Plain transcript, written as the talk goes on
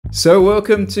So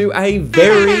welcome to a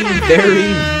very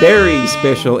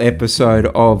special episode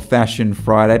of Fashion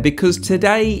Friday, because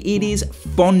today it is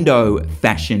Fondo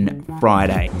Fashion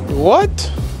Friday. What?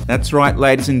 That's right,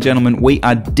 ladies and gentlemen, we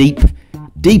are deep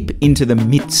into the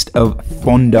midst of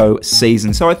Fondo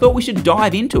season. So I thought we should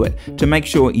dive into it to make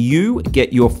sure you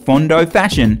get your Fondo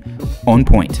fashion on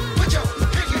point.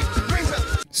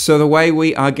 So the way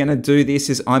we are going to do this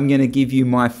is I'm going to give you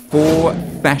my 4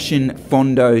 fashion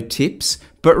Fondo tips.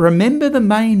 But remember the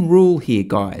main rule here,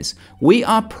 guys. We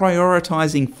are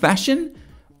prioritizing fashion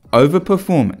over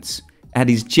performance. That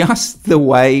is just the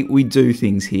way we do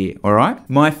things here, all right?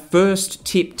 My first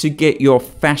tip to get your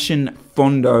fashion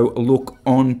Fondo look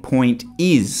on point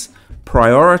is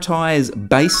prioritize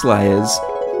base layers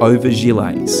over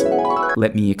gilets.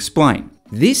 Let me explain.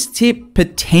 This tip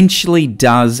potentially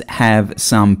does have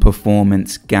some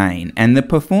performance gain, and the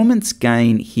performance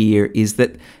gain here is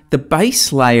that the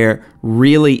base layer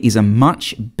really is a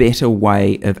much better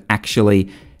way of actually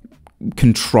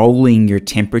controlling your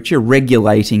temperature,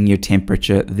 regulating your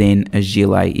temperature than a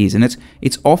gilet is, and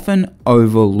it's often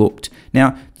overlooked.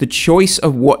 Now, the choice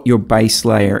of what your base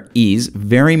layer is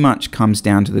very much comes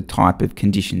down to the type of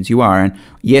conditions you are. And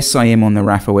yes, I am on the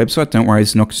Rafa website. Don't worry,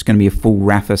 it's not just going to be a full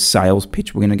Rafa sales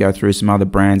pitch. We're going to go through some other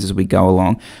brands as we go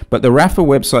along. But the Rafa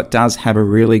website does have a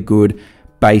really good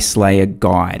base layer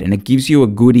guide, and it gives you a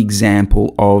good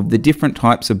example of the different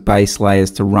types of base layers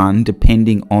to run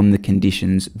depending on the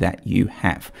conditions that you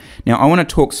have. Now, I want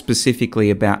to talk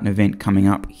specifically about an event coming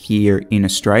up here in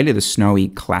Australia, the Snowy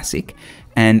Classic,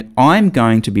 and I'm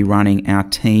going to be running our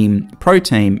Pro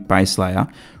Team base layer,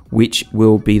 which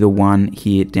will be the one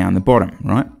here down the bottom,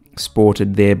 right?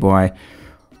 Sported there by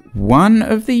one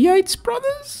of the Yates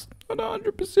brothers. Not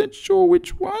 100% sure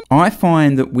which one. I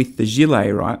find that with the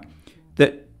gilet, right,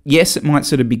 that yes, it might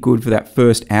sort of be good for that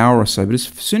first hour or so, but as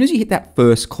soon as you hit that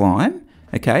first climb,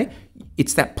 okay,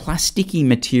 it's that plasticky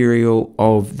material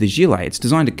of the gilet. It's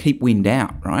designed to keep wind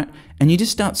out, right? And you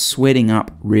just start sweating up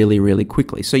really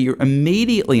quickly. So you're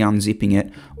immediately unzipping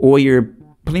it, or you're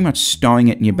pretty much stowing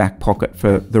it in your back pocket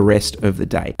for the rest of the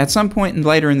day. At some point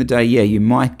later in the day, yeah, you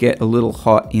might get a little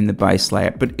hot in the base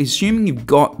layer, but assuming you've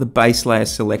got the base layer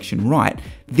selection right,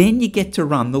 then you get to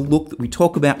run the look that we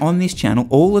talk about on this channel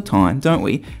all the time, don't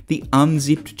we? The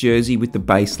unzipped jersey with the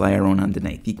base layer on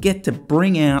underneath. You get to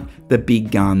bring out the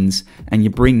big guns and you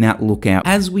bring that look out.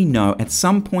 As we know, at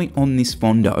some point on this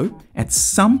Fondo,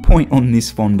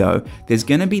 there's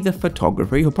going to be the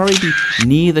photographer who'll probably be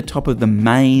near the top of the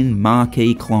main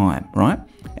marquee climb, right?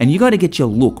 And you got to get your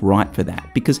look right for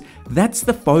that, because that's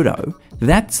the photo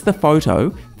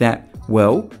that,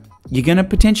 well, you're going to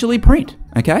potentially print,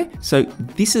 okay? So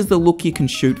this is the look you can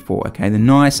shoot for, okay? The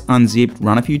nice unzipped,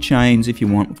 run a few chains if you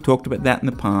want. We've talked about that in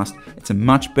the past. It's a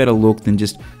much better look than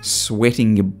just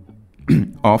sweating your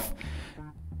off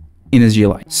in a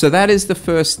gilet. So that is the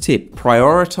first tip.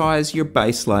 Prioritize your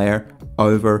base layer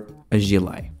over a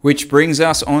gilet. Which brings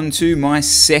us on to my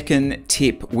second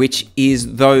tip, which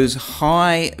is those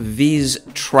high-vis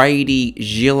tradey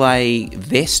gilet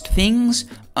vest things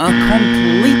are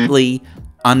completely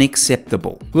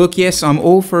unacceptable. Look, yes, I'm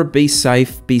all for be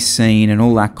safe, be seen, and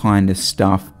all that kind of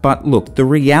stuff. But look, the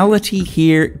reality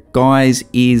here, guys,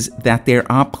 is that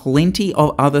there are plenty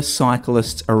of other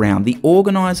cyclists around. The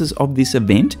organizers of this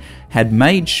event had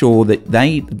made sure that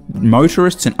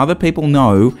motorists and other people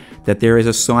know that there is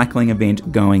a cycling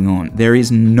event going on. There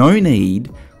is no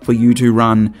need for you to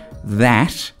run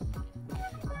that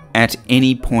at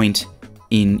any point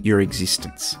in your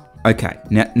existence. Okay,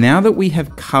 now that we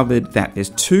have covered that, there's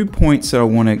 2 points that I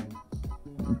want to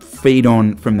feed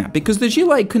on from that, because the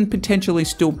gilet can potentially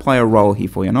still play a role here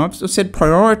for you. And I've said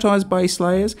prioritize base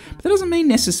layers, but that doesn't mean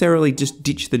necessarily just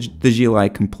ditch the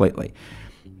gilet completely.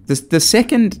 The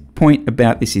second point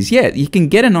about this is, yeah, you can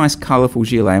get a nice colourful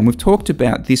gilet, and we've talked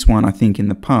about this one, I think, in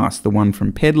the past. The one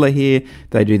from Peddler here,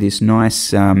 they do this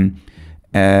nice, what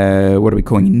are we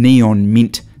calling it? Neon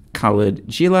mint coloured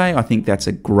gilet. I think that's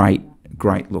a great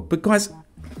look. But guys,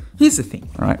 here's the thing,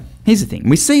 all right? Here's the thing.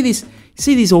 We see this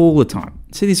all the time.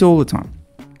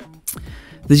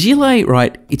 The gilet,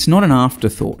 right, it's not an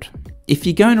afterthought. If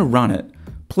you're going to run it,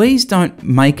 please don't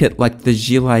make it like the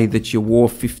gilet that you wore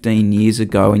 15 years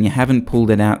ago and you haven't pulled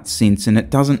it out since, and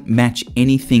it doesn't match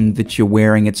anything that you're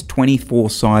wearing. It's 24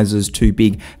 sizes too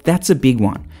big. That's a big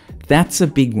one.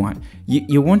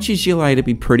 You want your gilet to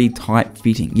be pretty tight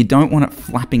fitting. You don't want it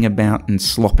flapping about and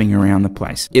slopping around the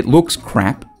place. It looks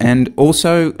crap, and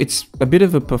also it's a bit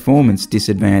of a performance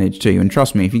disadvantage to you. And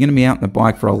trust me, if you're going to be out on the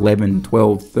bike for 11,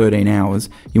 12, 13 hours,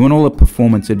 you want all the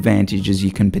performance advantages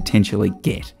you can potentially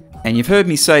get. And you've heard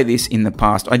me say this in the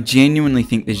past, I genuinely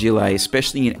think the gilet,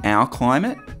 especially in our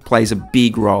climate, plays a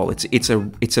big role. It's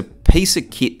a piece of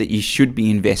kit that you should be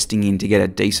investing in to get a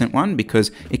decent one,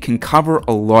 because it can cover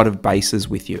a lot of bases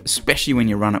with you, especially when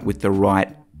you run it with the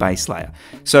right base layer.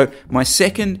 So my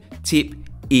second tip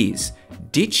is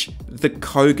ditch the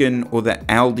Kogan or the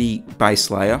Aldi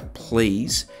base layer,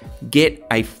 please. Get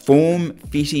a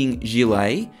form-fitting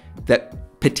gilet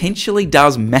that potentially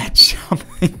does match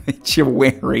something that you're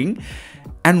wearing,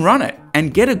 and run it,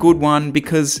 and get a good one,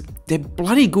 because they're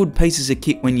bloody good pieces of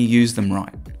kit when you use them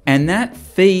right. And that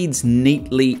feeds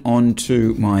neatly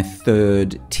onto my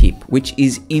third tip, which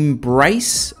is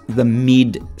embrace the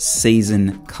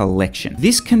mid-season collection.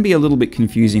 This can be a little bit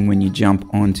confusing when you jump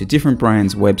onto different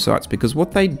brands' websites, because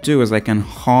what they do is they can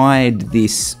hide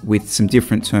this with some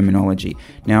different terminology.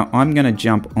 Now, I'm going to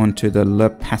jump onto the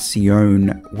Le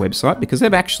Passion website, because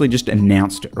they've actually just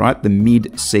announced it, right? The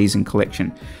mid-season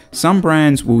collection. Some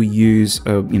brands will use,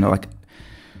 like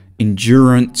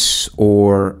endurance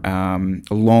or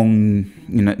long,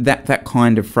 that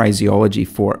kind of phraseology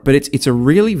for it. But it's a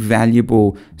really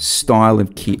valuable style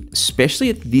of kit,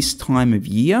 especially at this time of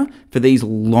year for these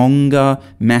longer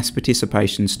mass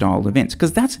participation style events,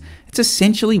 because it's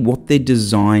essentially what they're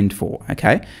designed for,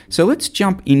 okay? So let's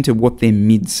jump into what their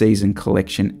mid-season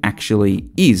collection actually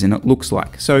is and it looks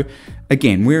like. So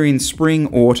again, we're in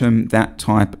spring, autumn, that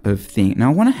type of thing. Now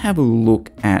I want to have a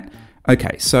look at,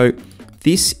 okay, so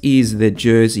this is the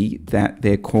jersey that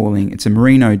they're calling, it's a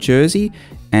merino jersey,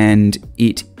 and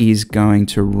it is going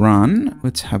to run,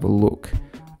 let's have a look.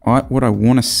 What I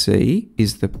want to see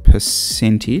is the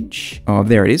percentage. Oh,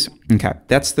 there it is. Okay,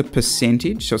 that's the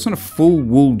percentage. So it's not a full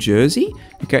wool jersey.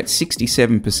 Okay, it's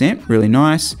 67%, really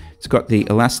nice. It's got the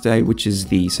elastane, which is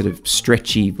the sort of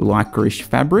stretchy, lycra-ish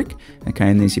fabric. Okay,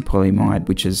 and there's your polyamide,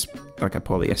 which is like a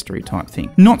polyester type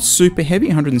thing. Not super heavy,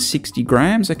 160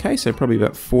 grams. Okay, so probably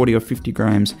about 40 or 50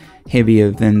 grams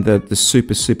heavier than the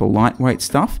super, super lightweight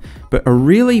stuff, but a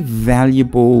really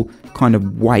valuable kind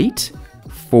of weight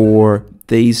for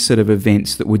these sort of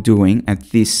events that we're doing at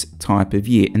this type of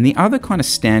year. And the other kind of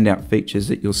standout features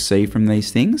that you'll see from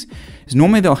these things is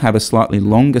normally they'll have a slightly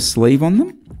longer sleeve on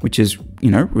them, which is,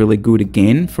 really good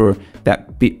again for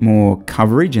that bit more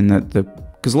coverage, and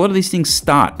because a lot of these things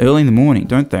start early in the morning,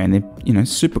 don't they? And they're,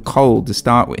 super cold to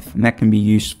start with, and that can be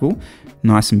useful,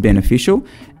 nice and beneficial,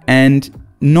 and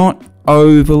not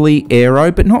overly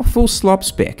aero, but not full slop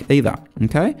spec either,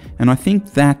 okay? And I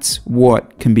think that's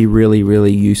what can be really,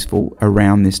 really useful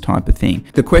around this type of thing.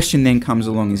 The question then comes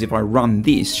along is, if I run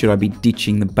this, should I be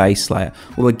ditching the base layer?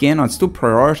 Well, again, I'd still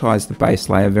prioritize the base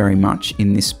layer very much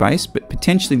in this space, but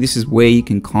potentially this is where you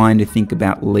can kind of think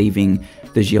about leaving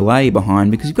the gilet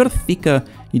behind, because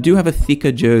you do have a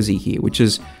thicker jersey here, which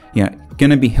is, going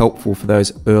to be helpful for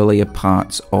those earlier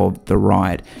parts of the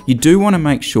ride. You do want to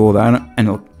make sure that, and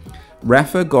look,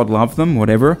 Rafa, God love them,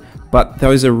 whatever, but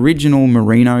those original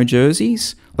merino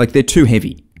jerseys, like, they're too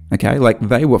heavy, okay? Like,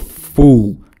 they were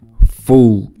full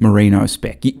merino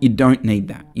spec. You don't need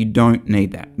that. You don't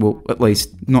need that. Well, at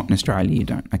least not in Australia, you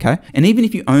don't, okay? And even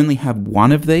if you only have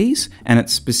one of these, and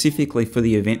it's specifically for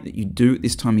the event that you do at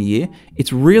this time of year,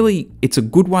 it's a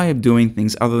good way of doing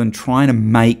things other than trying to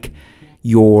make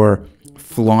your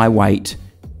flyweight,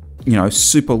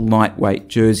 super lightweight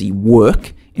jersey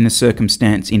work in a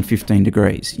circumstance in 15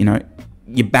 degrees,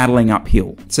 you're battling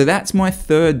uphill. So that's my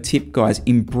third tip, guys.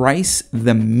 Embrace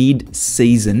the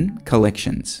mid-season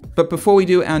collections. But before we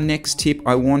do our next tip,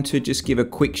 I want to just give a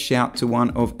quick shout to one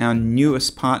of our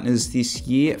newest partners this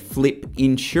year, Flip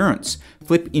Insurance.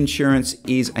 Flip Insurance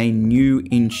is a new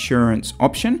insurance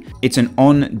option. It's an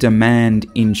on-demand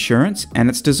insurance, and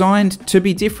it's designed to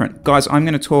be different. Guys, I'm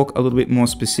going to talk a little bit more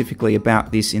specifically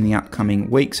about this in the upcoming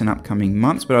weeks and upcoming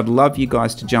months, but I'd love you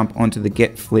guys to jump onto the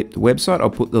Get Flipped website. I'll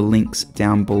put the links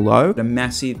down below. A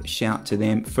massive shout to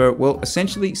them for, well,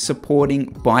 essentially supporting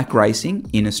bike racing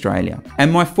in Australia.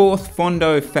 And my fourth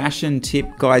Fondo fashion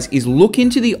tip, guys, is look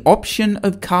into the option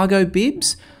of cargo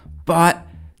bibs, but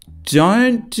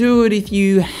don't do it if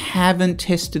you haven't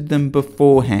tested them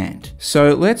beforehand.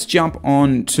 So let's jump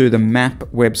on to the MAP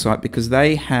website, because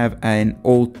they have an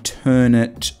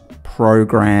alternate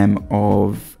program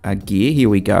of gear. Here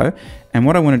we go. And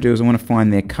what I want to do is I want to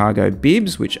find their cargo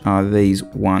bibs, which are these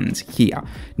ones here.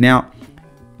 Now,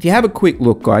 if you have a quick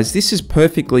look, guys, this is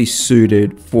perfectly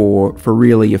suited for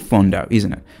really a Fondo,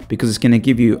 isn't it? Because it's going to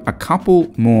give you a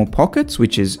couple more pockets,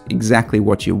 which is exactly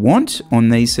what you want on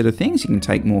these sort of things. You can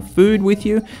take more food with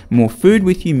you. More food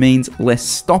with you means less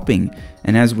stopping.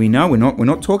 And as we know, we're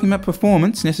not talking about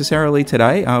performance necessarily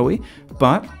today, are we?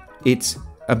 But it's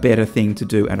a better thing to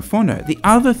do at a Fondo. The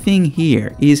other thing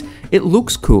here is it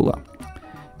looks cooler.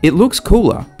 It looks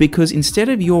cooler because instead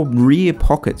of your rear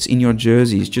pockets in your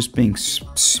jerseys just being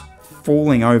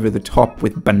falling over the top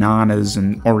with bananas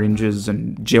and oranges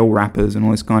and gel wrappers and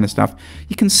all this kind of stuff,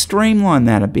 you can streamline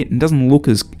that a bit and it doesn't look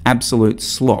as absolute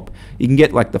slop. You can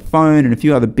get like the phone and a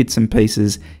few other bits and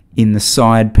pieces in the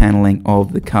side paneling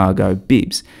of the Cargo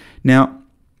Bibs. Now,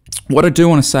 what I do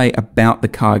want to say about the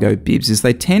Cargo Bibs is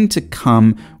they tend to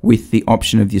come with the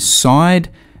option of your side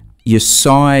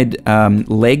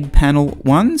leg panel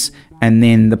ones, and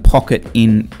then the pocket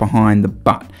in behind the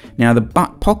butt. Now the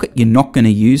butt pocket, you're not going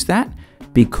to use that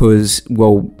because,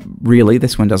 well, really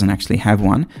this one doesn't actually have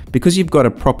one. Because you've got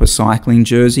a proper cycling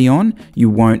jersey on, you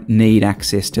won't need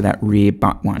access to that rear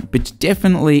butt one, but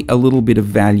definitely a little bit of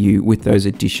value with those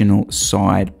additional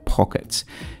side pockets.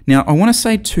 Now, I want to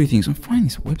say two things. I'm finding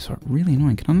this website really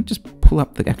annoying. Can I just pull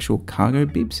up the actual Cargo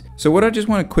Bibs? So what I just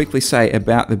want to quickly say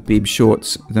about the bib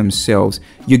shorts themselves,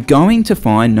 you're going to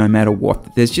find, no matter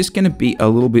what, there's just going to be a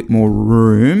little bit more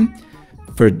room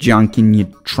for junk in your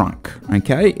trunk,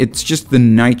 okay? It's just the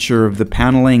nature of the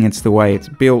paneling. It's the way it's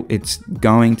built. It's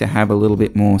going to have a little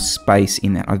bit more space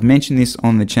in that. I've mentioned this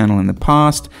on the channel in the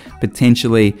past,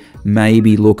 potentially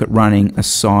maybe look at running a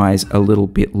size a little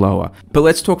bit lower. But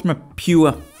let's talk from a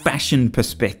pure fashion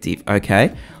perspective,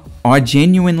 okay? I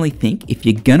genuinely think if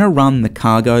you're gonna run the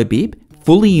Cargo Bib,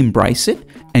 fully embrace it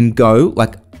and go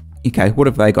like, okay, what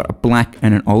have they got? A black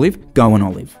and an olive? Go an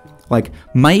olive. Like,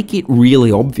 make it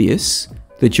really obvious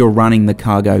that you're running the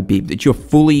Cargo Bib, that you're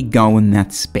fully going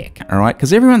that spec, all right?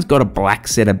 Because everyone's got a black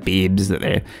set of bibs that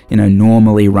they're, you know,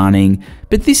 normally running.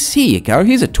 But this, here you go,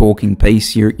 here's a talking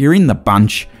piece. You're in the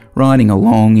bunch, riding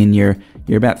along, and you're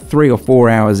about 3 or 4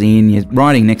 hours in, you're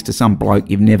riding next to some bloke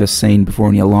you've never seen before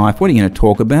in your life. What are you going to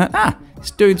talk about? Ah, this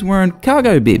dude's wearing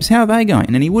Cargo Bibs. How are they going?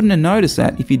 And he wouldn't have noticed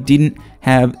that if you didn't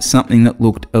have something that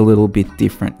looked a little bit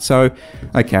different. So,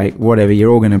 okay, whatever.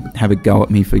 You're all going to have a go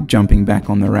at me for jumping back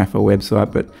on the Rafa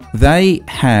website, but they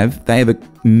have a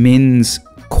men's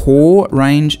core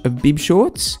range of bib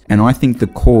shorts, and I think the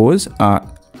cores are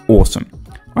awesome.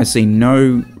 I see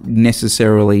no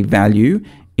necessarily value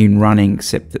in running,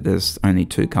 except that there's only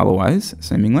 2 colorways,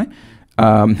 seemingly.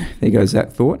 There goes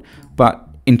that thought. But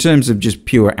in terms of just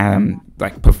pure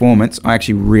like performance, I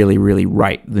actually really, really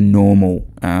rate the normal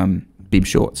bib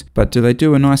shorts. But do they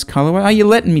do a nice colorway? Oh, you're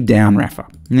letting me down, Rafa.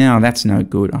 No, that's no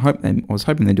good. I was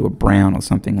hoping they'd do a brown or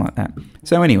something like that.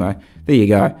 So anyway, there you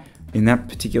go. In that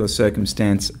particular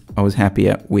circumstance, I was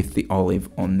happier with the olive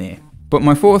on there. But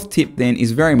my fourth tip then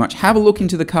is very much have a look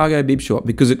into the Cargo Bib short,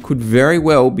 because it could very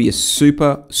well be a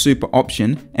super, super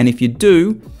option. And if you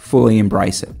do, fully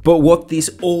embrace it. But what this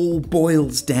all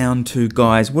boils down to,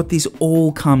 guys, what this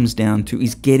all comes down to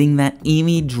is getting that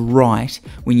image right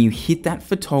when you hit that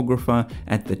photographer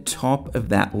at the top of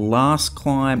that last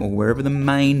climb or wherever the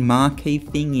main marquee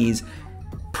thing is.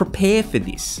 Prepare for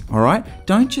this, all right?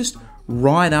 Don't just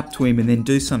ride up to him and then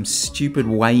do some stupid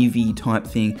wavy type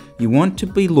thing. You want to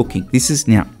be looking. This is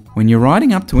now, when you're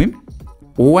riding up to him,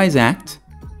 always act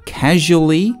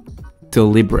casually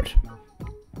deliberate.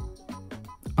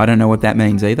 I don't know what that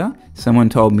means either. Someone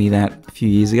told me that a few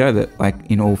years ago, that like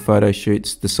in all photo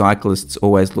shoots, the cyclists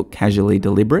always look casually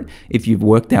deliberate. If you've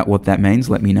worked out what that means,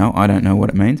 let me know. I don't know what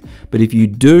it means. But if you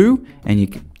do and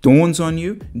it dawns on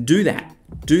you, do that.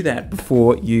 Do that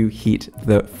before you hit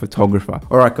the photographer.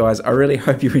 All right, guys, I really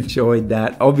hope you enjoyed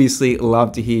that. Obviously,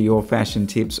 love to hear your fashion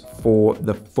tips for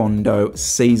the Fondo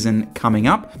season coming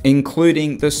up,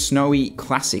 including the Snowy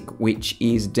Classic, which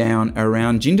is down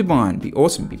around Jindabyne. Be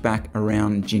awesome. Be back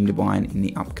around Jindabyne in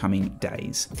the upcoming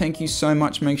days. Thank you so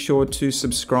much. Make sure to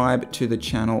subscribe to the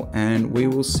channel, and we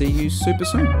will see you super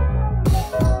soon.